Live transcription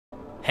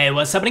Hey,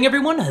 what's happening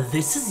everyone?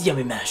 This is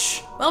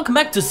Yamimash. Welcome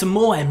back to some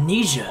more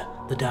Amnesia,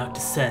 The Dark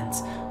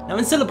Descent. Now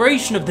in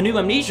celebration of the new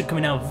Amnesia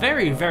coming out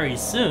very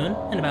soon,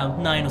 in about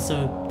 9 or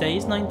so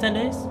days, 9-10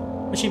 days,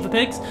 Machine for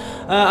Pigs,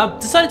 I've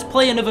decided to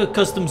play another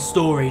custom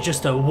story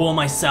just to warm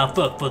myself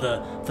up for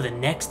the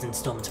next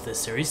installment of this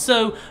series.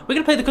 So we're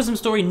gonna play the custom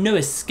story No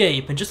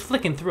Escape, and just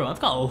flicking through, I've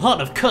got a lot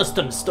of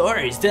custom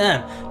stories.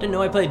 Damn, didn't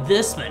know I played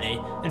this many.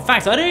 In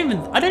fact, I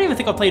don't even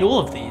think I played all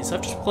of these.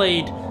 I've just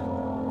played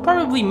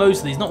probably most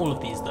of these, not all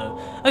of these though.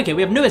 Okay,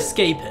 we have No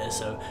Escape here,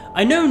 so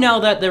I know now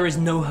that there is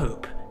no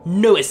hope.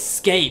 No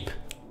escape.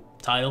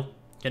 Title.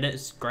 Get it?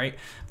 It's great.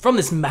 From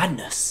this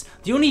madness,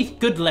 the only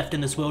good left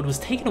in this world was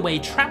taken away,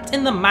 trapped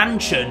in the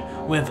mansion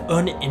with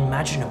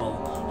unimaginable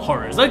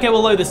horrors. Okay,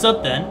 we'll load this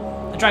up then.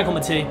 I drank all my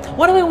tea.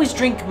 Why do I always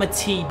drink my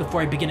tea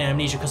before I begin an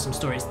Amnesia custom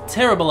story? It's a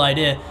terrible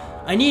idea.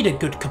 I need a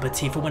good cup of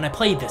tea for when I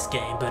play this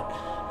game, but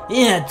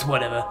yeah, it's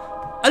whatever.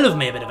 I love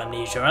me a bit of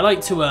Amnesia. I like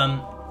to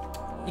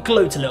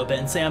gloat a little bit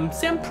and say I'm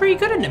pretty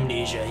good at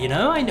Amnesia, you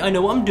know? I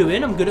know what I'm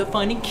doing. I'm good at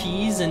finding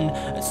keys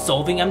and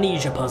solving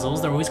Amnesia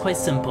puzzles. They're always quite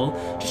simple.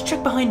 Just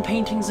check behind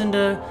paintings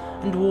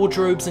and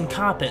wardrobes and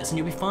carpets and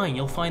you'll be fine.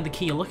 You'll find the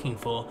key you're looking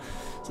for.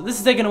 So this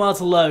is taking a while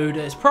to load.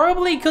 It's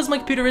probably because my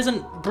computer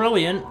isn't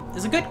brilliant.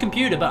 It's a good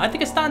computer, but I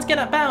think it's starting to get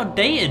about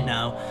outdated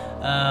now.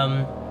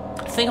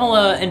 I think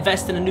I'll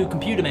invest in a new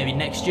computer maybe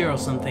next year or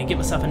something. Get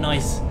myself a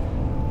nice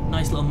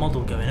little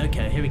model going.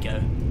 Okay, here we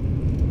go.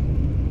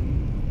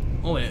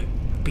 Oh, it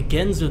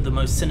begins with the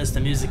most sinister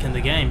music in the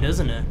game,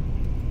 doesn't it?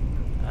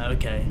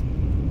 Okay.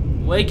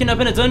 Waking up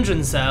in a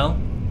dungeon cell.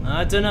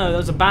 I don't know, that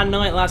was a bad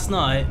night last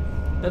night.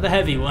 Bit of a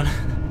heavy one.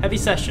 Heavy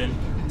session.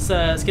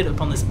 Let's get up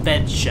on this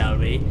bed, shall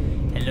we?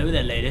 Hello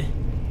there, lady.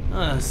 Oh,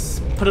 let's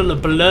put a little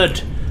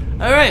blood.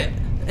 Alright.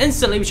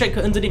 Instantly, we check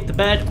underneath the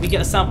bed. We get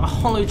ourselves a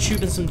hollow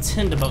tube and some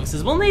tinder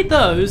boxes. We'll need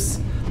those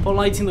for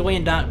lighting the way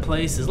in dark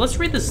places. Let's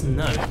read this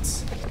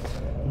note.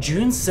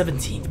 June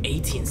 17th,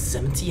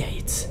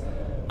 1878.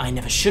 I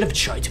never should have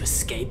tried to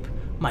escape.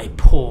 My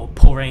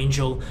poor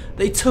angel.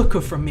 They took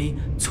her from me,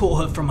 tore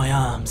her from my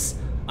arms.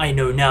 I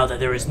know now that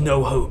there is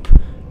no hope,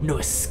 no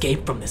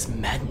escape from this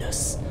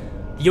madness.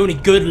 The only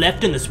good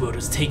left in this world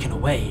was taken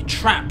away,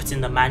 trapped in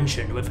the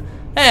mansion with...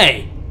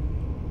 Hey,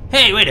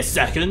 wait a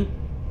second.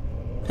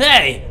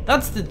 Hey,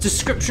 that's the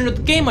description of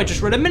the game I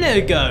just read a minute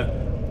ago.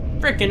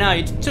 Frickin' hell,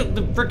 you took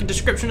the frickin'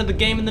 description of the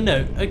game in the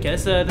note. Okay,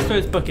 so let's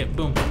throw this bucket,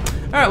 boom.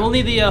 Alright, we'll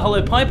need the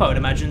hollow pipe, I would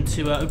imagine,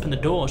 to open the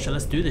door. So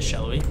let's do this,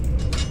 shall we?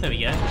 There we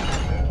go.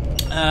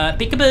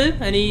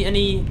 Peekaboo?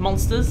 Any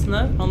monsters?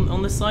 No?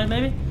 On this side,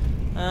 maybe?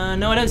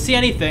 No, I don't see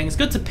anything. It's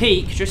good to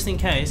peek, just in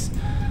case.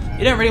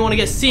 You don't really want to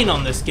get seen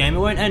on this game. It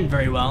won't end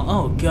very well.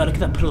 Oh god, look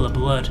at that puddle of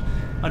blood.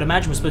 I'd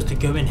imagine we're supposed to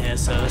go in here,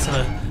 so let's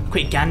have a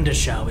quick gander,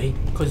 shall we?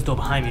 Close the door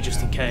behind me,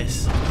 just in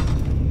case.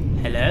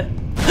 Hello?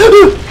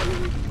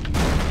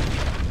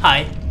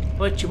 Hi.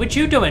 What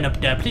you doing up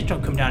there? Please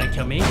don't come down and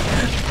kill me.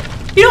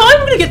 You know, I'm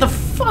gonna get the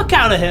fuck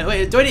out of here.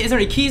 Wait, is there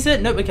any keys here?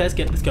 Nope, okay, let's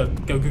go.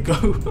 Go.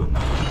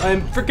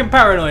 I'm freaking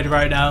paranoid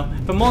right now.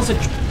 If a monster...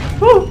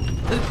 Woo!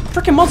 The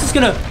freaking monster's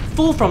gonna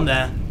fall from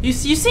there. You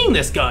seeing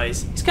this,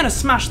 guys? He's gonna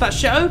smash that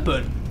shit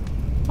open.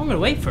 I'm gonna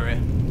wait for it.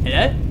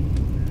 Hello?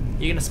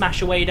 You gonna smash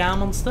your way down,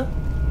 monster?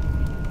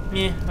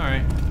 Yeah,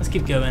 alright. Let's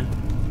keep going.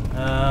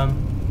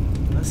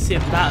 Let's see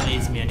if that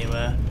leads me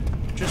anywhere.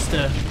 Just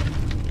a...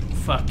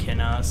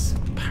 Fucking ass.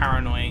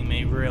 Paranoying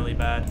me really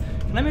bad.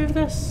 Can I move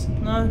this?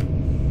 No?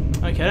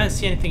 Okay, I don't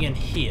see anything in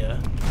here.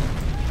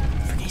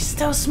 He's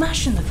still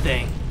smashing the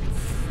thing.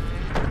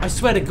 I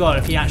swear to God,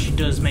 if he actually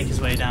does make his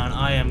way down,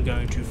 I am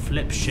going to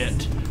flip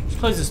shit. Let's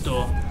close this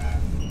door.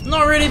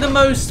 Not really the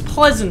most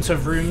pleasant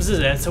of rooms, is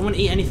it? So I wouldn't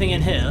eat anything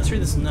in here. Let's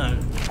read this note.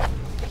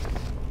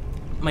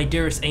 My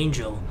dearest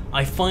angel,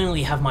 I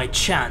finally have my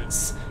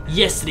chance.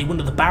 Yesterday, one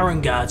of the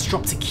Baron guards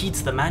dropped a key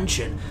to the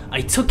mansion.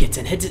 I took it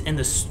and hid it in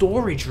the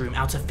storage room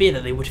out of fear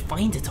that they would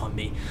find it on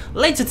me.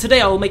 Later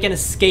today, I will make an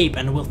escape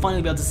and we'll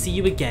finally be able to see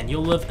you again.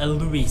 Your love,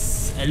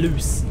 Eloise.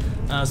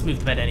 Let's move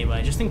the bed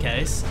anyway, just in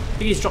case. I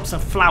think he's dropped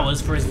some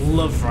flowers for his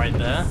love right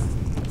there.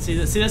 See,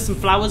 there's some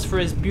flowers for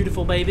his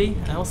beautiful baby.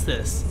 What's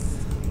this?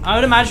 I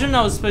would imagine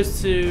I was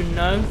supposed to,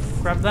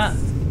 grab that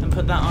and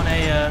put that on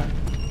a,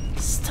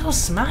 still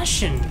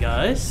smashing,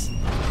 guys.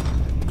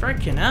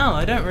 Freaking hell,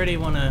 I don't really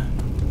want to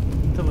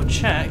double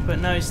check, but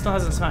no, he still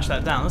hasn't smashed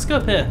that down. Let's go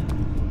up here.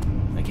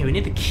 Okay, we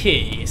need the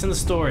key. It's in the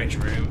storage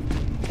room.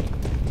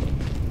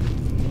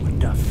 What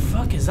the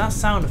fuck is that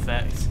sound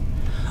effect?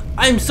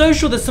 I'm so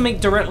sure there's something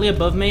directly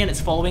above me and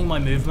it's following my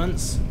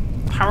movements.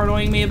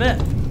 Paranoying me a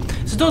bit.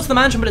 It's a door to the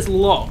mansion, but it's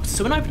locked.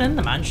 So we're not even in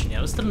the mansion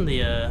yet. We're still in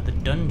the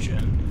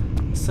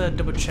dungeon. Let's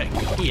double check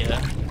here.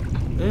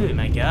 Oh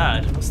my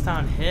god, what's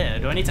down here?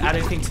 Do I need to add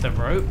anything to the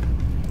rope?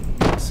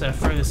 Let's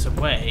throw this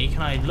away.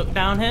 Can I look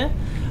down here?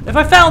 If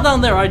I fell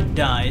down there, I'd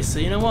die, so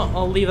you know what?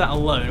 I'll leave that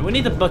alone. We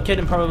need a bucket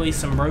and probably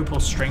some rope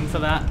or string for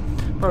that.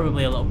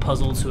 Probably a little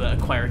puzzle to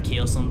acquire a key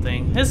or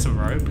something. Here's some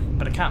rope,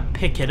 but I can't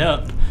pick it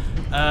up.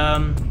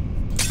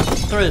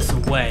 Throw this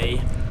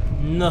away.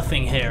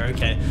 Nothing here,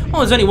 okay.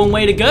 Well, there's only one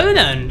way to go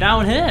then,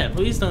 down here.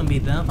 Please don't be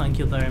there, thank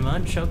you very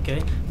much,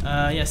 okay.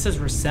 Yeah, it says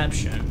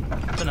reception.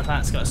 I don't know if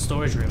that's got a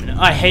storage room in it.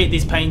 I hate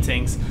these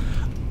paintings.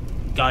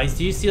 Guys,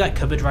 do you see that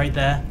cupboard right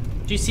there?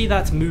 Do you see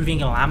that moving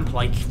lamp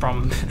like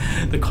from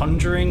The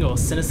Conjuring or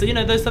Sinister? You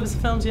know, those types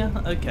of films, yeah?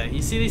 Okay,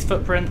 you see these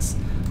footprints?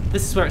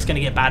 This is where it's going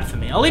to get bad for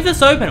me. I'll leave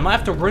this open, I might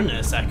have to run in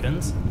a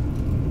second.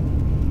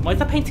 Why is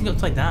that painting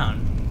upside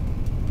down?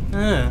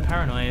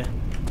 Paranoia.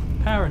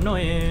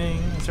 Paranoying.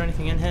 Is there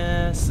anything in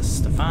here?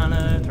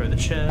 Stefano, throw the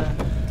chair.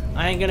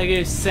 I ain't gonna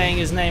go saying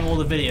his name all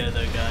the video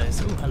though,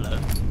 guys. Oh, hello.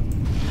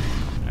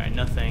 Alright,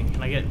 nothing.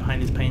 Can I get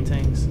behind these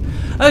paintings?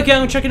 Okay,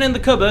 I'm checking in the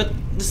cupboard.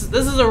 This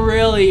is a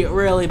really,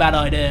 really bad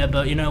idea,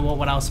 but you know what?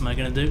 What else am I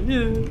gonna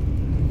do?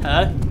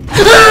 Huh?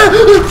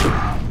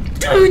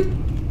 Dude!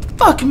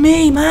 Fuck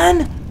me,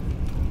 man!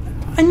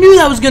 I knew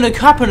that was gonna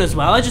happen as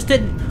well. I just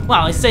didn't.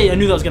 Well, I say I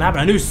knew that was gonna happen.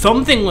 I knew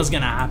something was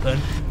gonna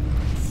happen.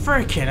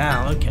 Freaking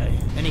hell, okay.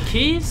 Any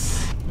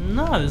keys?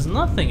 No, there's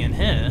nothing in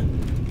here.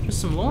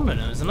 Just some lawn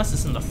linens, unless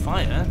it's in the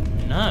fire.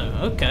 No,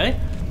 okay.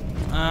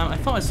 I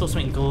thought I saw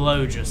something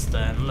glow just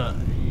then. Look,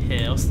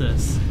 here, what's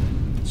this?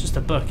 It's just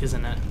a book,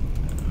 isn't it?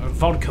 A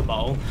vodka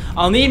bowl.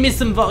 I'll need me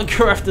some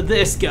vodka after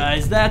this,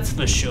 guys, that's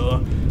for sure.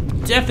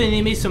 Definitely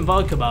need me some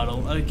vodka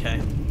bottle.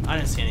 Okay, I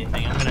don't see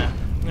anything. I'm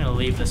gonna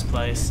leave this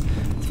place.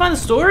 Let's find the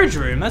storage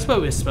room, that's where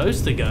we're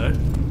supposed to go.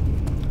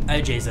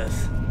 Oh,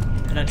 Jesus.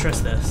 I don't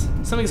trust this.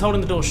 Something's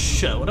holding the door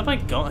shut. What have I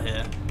got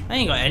here? I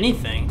ain't got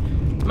anything.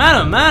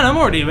 Man, oh man, I'm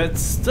already a bit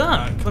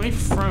stuck. Let me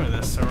throw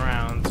this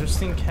around,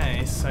 just in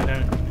case I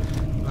don't...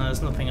 No,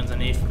 there's nothing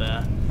underneath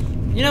there.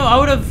 You know, I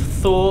would have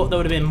thought there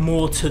would have been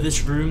more to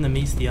this room than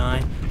meets the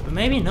eye, but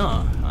maybe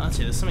not. Oh,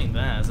 actually, there's something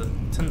there. There's a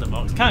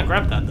tinderbox. Can't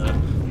grab that, though,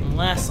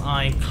 unless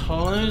I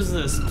close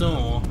this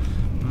door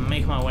and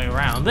make my way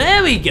around.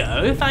 There we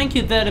go! Thank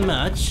you very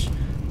much.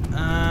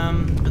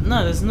 But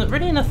no, there's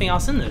really nothing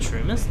else in this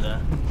room, is there?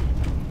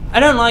 I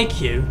don't like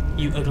you,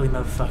 you ugly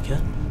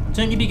motherfucker.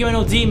 Don't you be going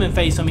all demon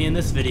face on me in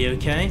this video,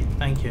 okay?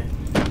 Thank you.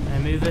 Can I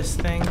move this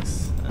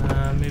things?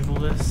 Move all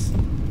this?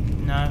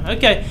 No?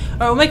 Okay. Alright,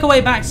 we'll make our way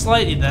back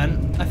slightly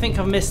then. I think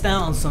I've missed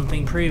out on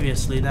something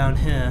previously down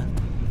here.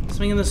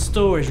 Something in the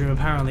storage room,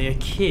 apparently. A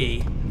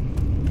key.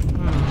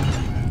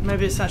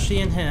 Maybe it's actually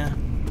in here.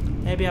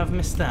 Maybe I've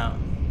missed out.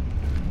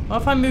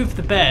 What if I move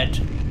the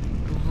bed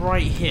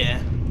right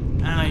here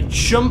and I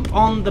jump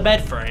on the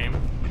bed frame?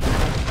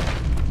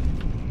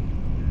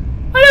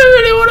 I don't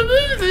really want to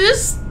move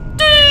this.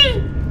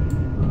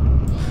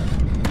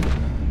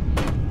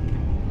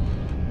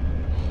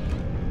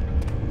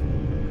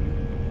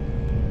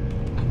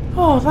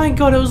 Oh, thank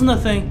God it was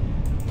nothing.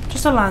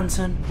 Just a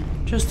lantern.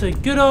 Just a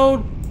good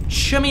old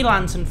chummy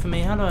lantern for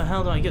me. How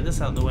do I get this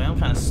out of the way? I'm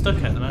kind of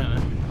stuck at the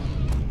moment.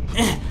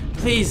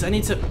 Please, I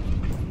need to...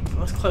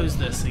 Let's close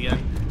this again.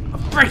 Oh,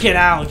 break it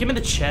out. Give me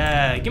the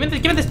chair. Give me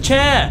this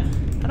chair.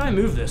 How do I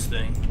move this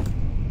thing?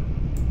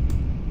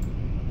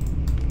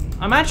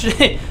 I'm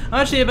actually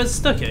a bit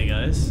stuck here,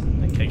 guys.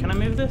 Okay, can I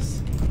move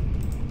this?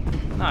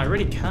 No, I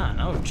really can't.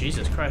 Oh,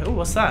 Jesus Christ. Oh,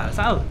 what's that? Is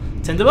that a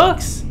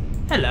tinderbox?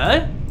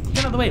 Hello. Get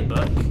out of the way,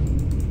 book.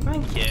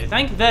 Thank you.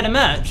 Thank you very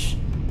much.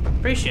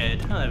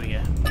 Appreciate it. Oh, there we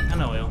go.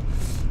 And oil.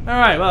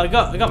 Alright, well, I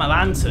got my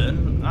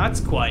lantern. That's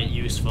quite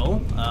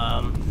useful.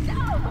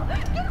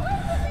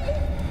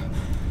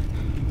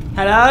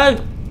 Hello?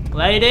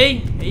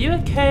 Lady? Are you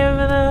okay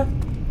over there?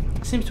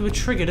 Seems to have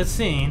triggered a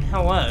scene.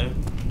 Hello.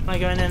 Can I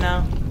go in there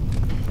now?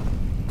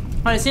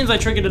 Well, it seems I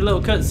triggered a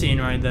little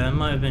cutscene right there.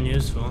 Might have been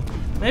useful.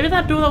 Maybe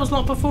that door that was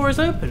locked before is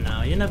open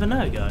now. You never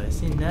know,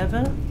 guys. You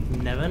never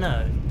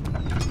know.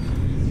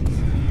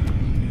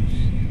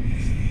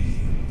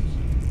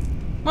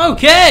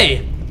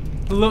 Okay!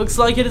 Looks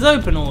like it is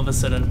open all of a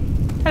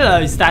sudden.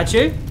 Hello,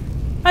 statue.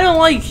 I don't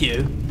like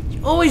you.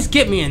 You always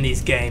get me in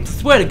these games.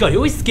 I swear to God, you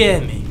always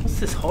scare me. What's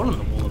this hole in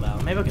the wall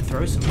about? Maybe I could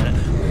throw some in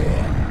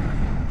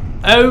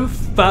it. Oh,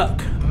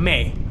 fuck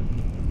me.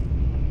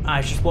 I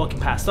was just walking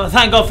past. Oh,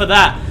 thank God for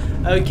that.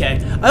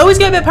 Okay. I always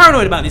get a bit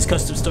paranoid about these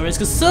custom stories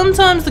because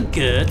sometimes they're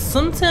good,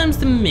 sometimes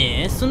they're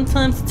meh,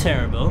 sometimes they're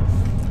terrible.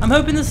 I'm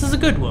hoping this is a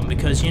good one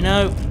because, you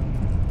know,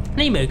 I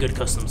need me a good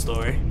custom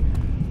story.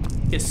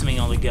 Get something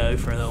on the go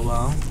for a little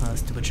while.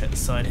 Let's double check the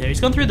side here. He's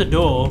gone through the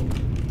door.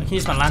 I can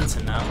use my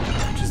lantern now,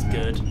 which is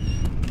good.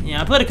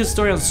 Yeah, I played a good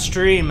story on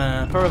stream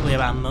probably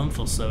about a month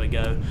or so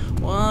ago.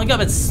 Well, I got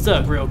a bit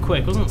stuck real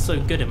quick. It wasn't so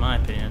good in my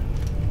opinion.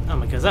 Oh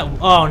my God, is that...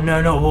 Oh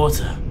no, not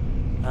water.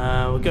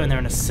 We'll go in there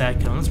in a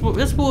second.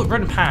 Let's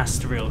run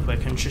past real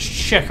quick and just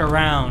check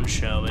around,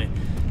 shall we?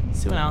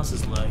 See what else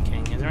is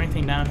lurking. Is there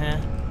anything down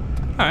here?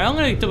 Alright, I'm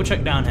going to double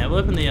check down here. We'll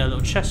open the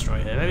little chest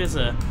right here. Maybe there's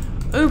a...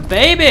 Oh,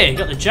 baby!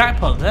 Got the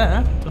jackpot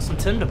there. Got some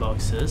tinder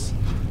boxes.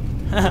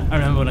 I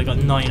remember when I got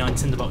 99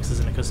 tinder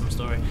boxes in a custom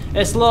story.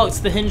 It's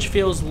locked. The hinge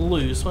feels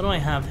loose. What do I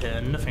have here?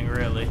 Nothing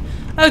really.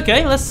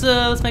 Okay, let's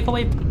make our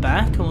way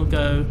back and we'll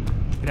go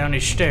down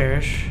these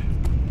stairs.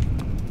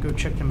 Go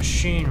check the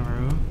machine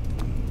room.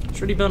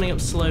 It's really building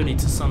up slowly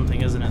to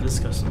something, isn't it? This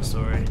custom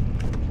story.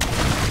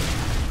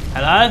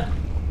 Hello?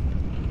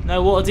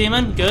 No water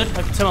demon? Good.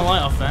 I can turn my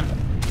light off then.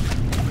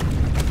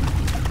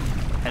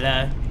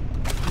 Hello.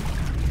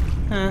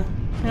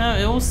 You know,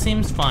 it all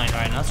seems fine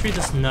right now. Let's read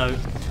this note.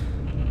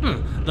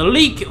 The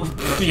leak...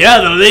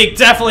 Yeah, the leak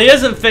definitely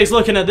isn't fixed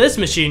looking at this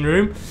machine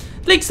room.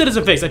 Leak still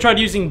isn't fixed. I tried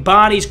using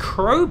Barney's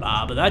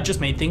crowbar, but that just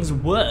made things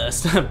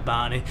worse.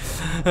 Barney.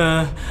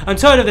 I'm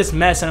tired of this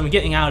mess and I'm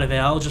getting out of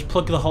here. I'll just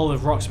plug the hole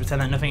with rocks and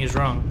pretend that nothing is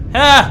wrong.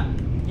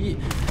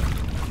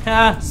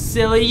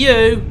 Silly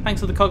you.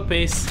 Thanks for the cog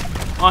piece.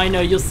 I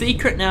know your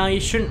secret now. You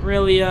shouldn't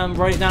really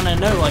write it down in a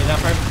note like that,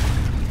 bro.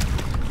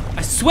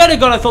 I swear to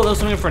God I thought there was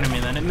something in front of me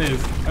then. It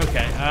moved.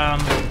 Okay,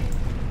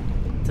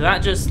 did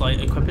that just, like,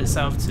 equip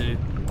itself to...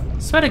 I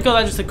swear to God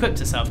that just equipped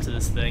itself to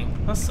this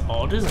thing. That's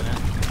odd, isn't it?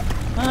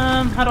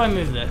 How do I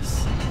move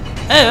this?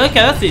 Oh,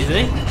 okay, that's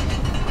easy.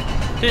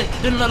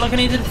 Didn't look like I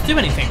needed to do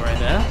anything right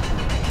there.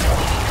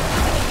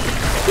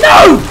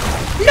 No!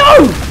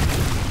 No!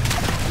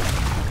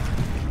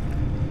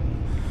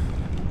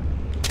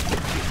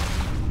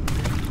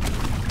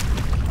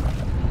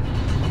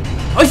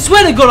 I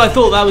swear to God I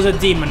thought that was a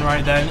demon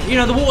right then. You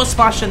know, the water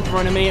splashed in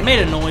front of me, it made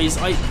a noise.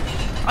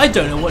 I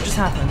don't know what just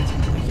happened.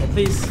 Okay,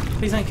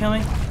 please don't kill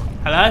me.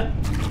 Hello?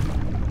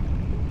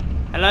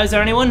 Hello, is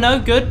there anyone? No?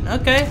 Good.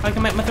 Okay, I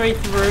can make my way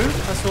through.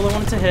 That's all I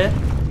wanted to hear.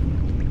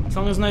 As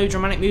long as no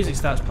dramatic music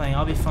starts playing,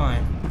 I'll be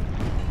fine.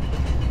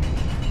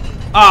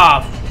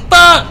 Ah,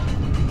 fuck!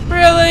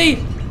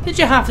 Really? Did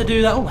you have to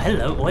do that? Oh,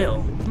 hello,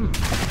 oil.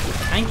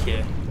 Thank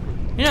you.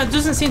 You know, it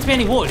doesn't seem to be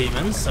any water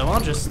demons, so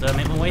I'll just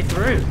make my way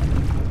through.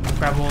 I'll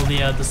grab all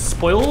the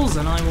spoils,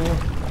 and I will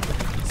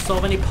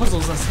solve any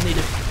puzzles that's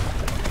needed.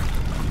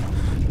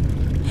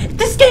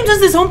 This game does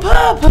this on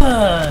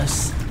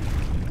purpose!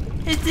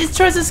 It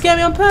tries to scare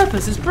me on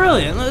purpose. It's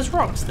brilliant. Look, there's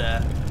rocks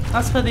there.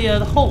 That's where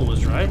the hole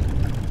was, right?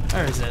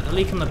 Where is it? The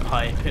leak in the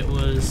pipe. It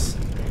was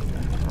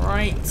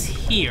right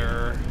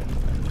here.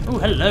 Oh,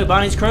 hello,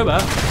 Barney's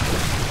crowbar.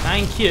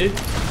 Thank you.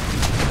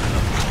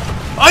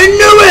 I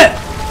knew it!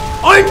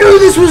 I knew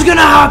this was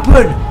gonna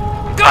happen!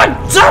 God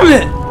damn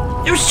it!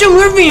 It was so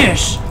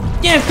rubbish!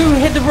 Yeah, go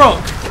hit the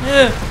rock.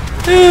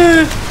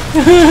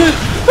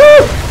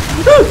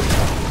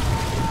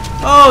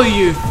 Oh,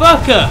 you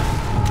fucker!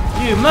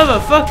 You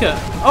motherfucker!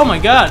 Oh my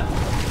God!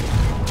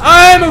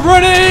 I'm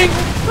running!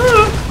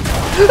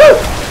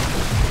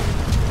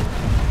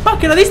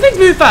 Fucking hell, these things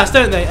move fast,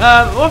 don't they?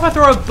 What if I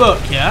throw a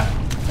book, yeah?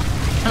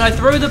 And I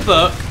throw the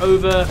book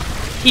over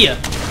here.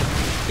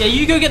 Yeah,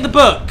 you go get the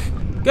book.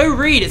 Go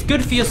read, it's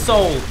good for your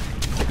soul.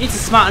 You need to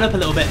smarten up a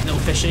little bit, little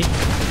fishy.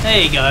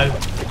 There you go.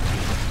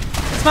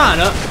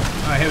 Smarten up.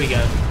 Alright, here we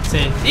go.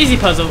 See, easy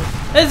puzzle.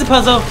 There's a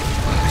puzzle.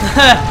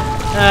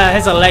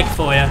 Here's a leg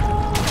for you.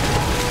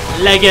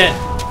 Leg it.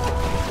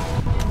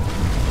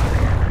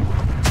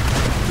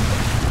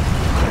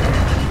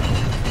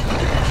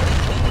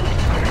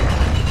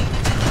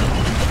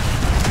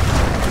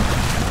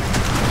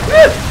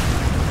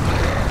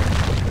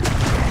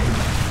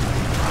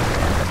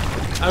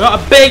 I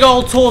got a big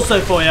old torso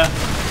for you.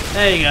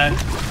 There you go.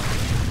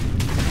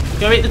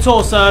 Go eat the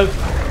torso.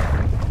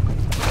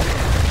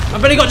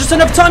 I've only got just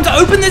enough time to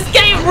open this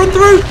gate and run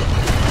through.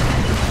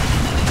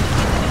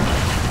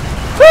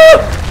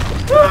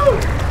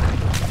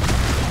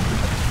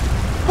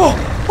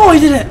 Oh, I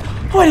did it.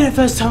 Oh, I did it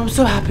first time. I'm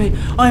so happy.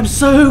 I am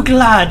so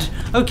glad.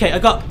 Okay, I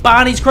got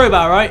Barney's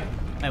crowbar, right?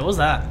 Hey, what was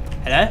that?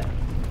 Hello?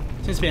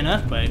 Seems to be an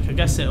earthquake. I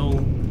guess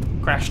it'll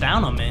crash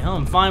down on me. Oh,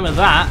 I'm fine with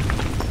that.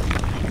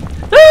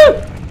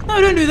 No,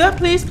 don't do that,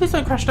 please. Please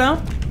don't crash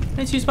down. I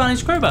need to use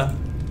Barney's crowbar.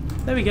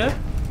 There we go.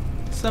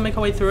 So make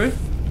our way through.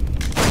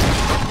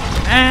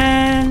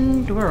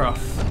 And we're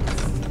off.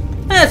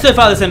 So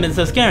far this hasn't been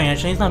so scary,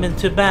 actually. It's not been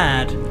too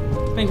bad.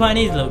 It's been quite an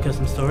easy little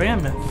custom story. I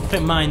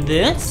don't mind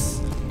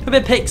this. Hope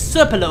it picks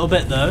up a little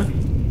bit, though.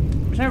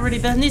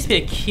 There needs to be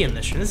a key in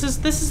this room. This is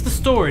the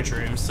storage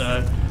room,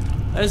 so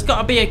there's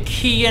got to be a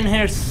key in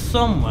here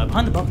somewhere.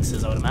 Behind the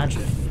boxes, I would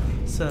imagine.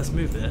 So let's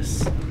move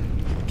this.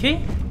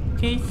 Key?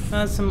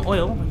 There's some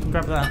oil. I can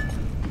grab that.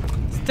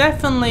 There's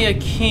definitely a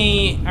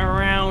key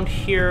around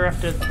here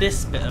after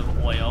this bit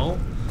of oil.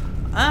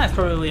 Ah, it's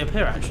probably up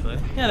here actually.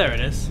 Yeah, there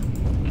it is.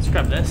 Let's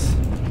grab this.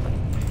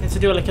 Need to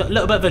do like a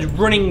little bit of a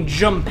running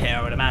jump here,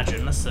 I would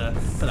imagine. Let's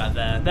put that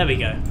there. There we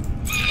go.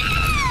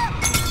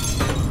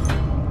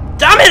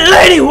 Damn it,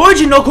 lady! Why'd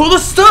you knock all the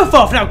stuff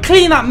off? Now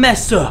clean that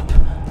mess up.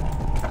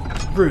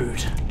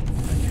 Rude.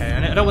 Okay,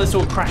 I don't want this to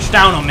all crash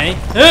down on me.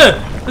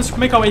 Let's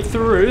make our way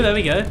through. There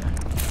we go.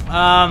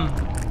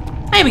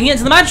 Hey, we can get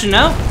into the mansion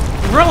now.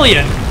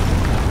 Brilliant.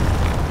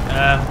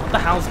 What the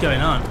hell's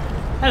going on?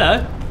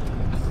 Hello.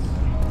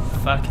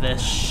 Fuck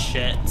this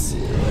shit.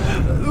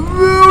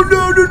 No.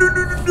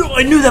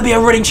 I knew there'd be a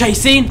running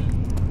chase scene.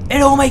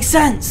 It all makes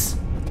sense.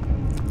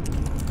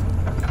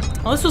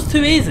 Oh, this was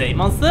too easy,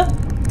 monster.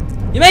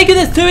 You're making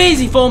this too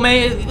easy for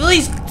me. At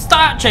least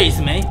start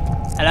chasing me.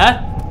 Hello?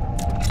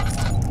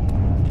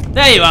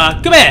 There you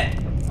are. Come here.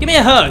 Give me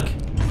a hug.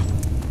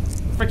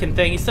 Freaking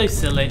thing, he's so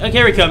silly. Okay,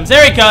 here he comes.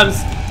 Here he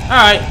comes.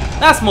 Alright,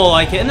 that's more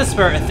like it. In the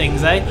spirit of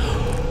things, eh?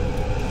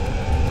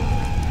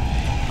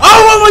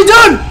 Oh, what have I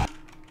done?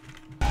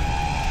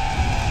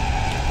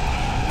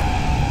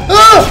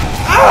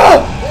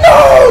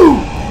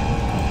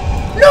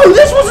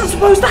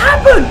 supposed to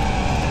happen?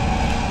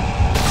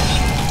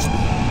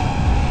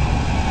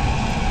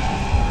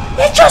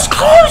 It just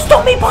closed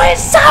on me by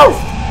itself!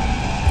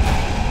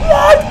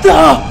 What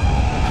the?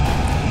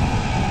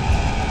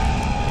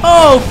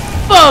 Oh,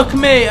 fuck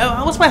me.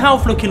 What's my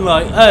health looking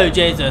like? Oh,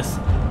 Jesus.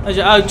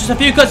 Oh, just a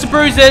few cuts and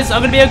bruises.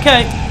 I'm gonna be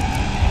okay.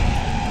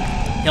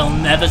 He'll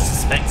never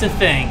suspect a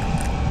thing.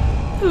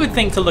 Who would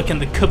think to look in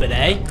the cupboard,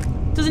 eh?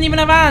 Doesn't even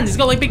have hands. He's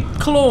got like big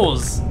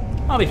claws.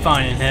 I'll be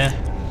fine in here.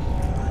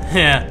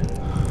 Yeah.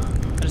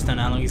 I just don't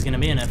know how long he's gonna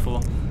be in there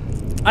for.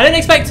 I didn't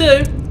expect to.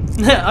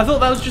 I thought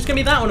that was just gonna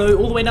be that one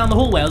all the way down the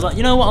hallway. I was like,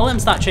 you know what? I'll let him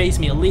start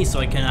chasing me at least so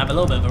I can have a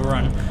little bit of a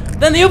run.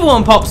 Then the other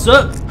one pops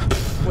up.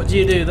 What do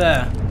you do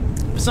there?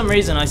 For some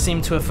reason, I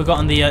seem to have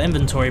forgotten the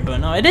inventory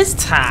button. Oh, it is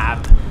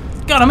tab.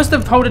 God, I must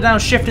have held it down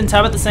shift and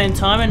tab at the same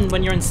time, and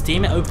when you're in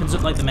Steam, it opens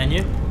up like the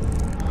menu.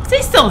 Is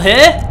he still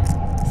here?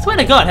 Swear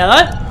to God,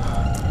 hello?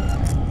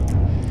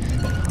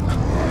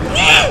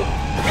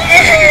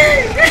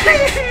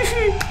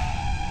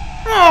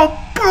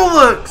 Oh,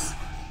 bollocks!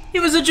 He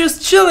was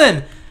just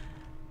chilling.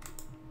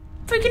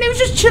 Freaking, he was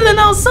just chilling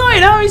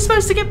outside. How are you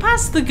supposed to get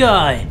past the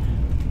guy?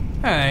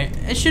 Alright,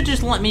 it should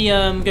just let me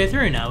go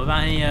through now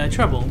without any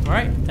trouble,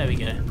 right? There we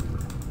go.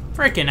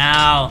 Freaking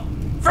hell!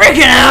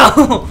 Freaking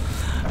hell!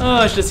 Oh,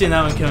 I should have seen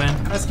that one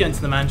coming. Let's get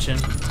into the mansion.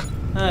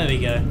 There we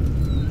go.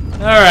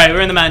 Alright,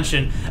 we're in the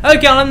mansion.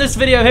 Okay, I'll end this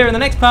video here. In the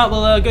next part,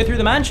 we'll go through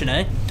the mansion,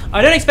 eh?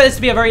 I don't expect this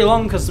to be a very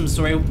long custom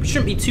story. There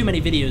shouldn't be too many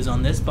videos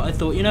on this, but I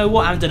thought, you know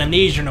what? I haven't done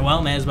Amnesia in a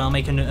while. May as well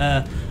make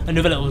another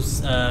little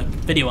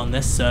video on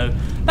this. So,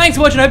 thanks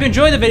for watching. I hope you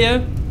enjoyed the video.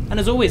 And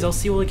as always, I'll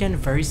see you all again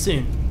very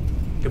soon.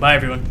 Goodbye,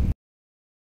 everyone.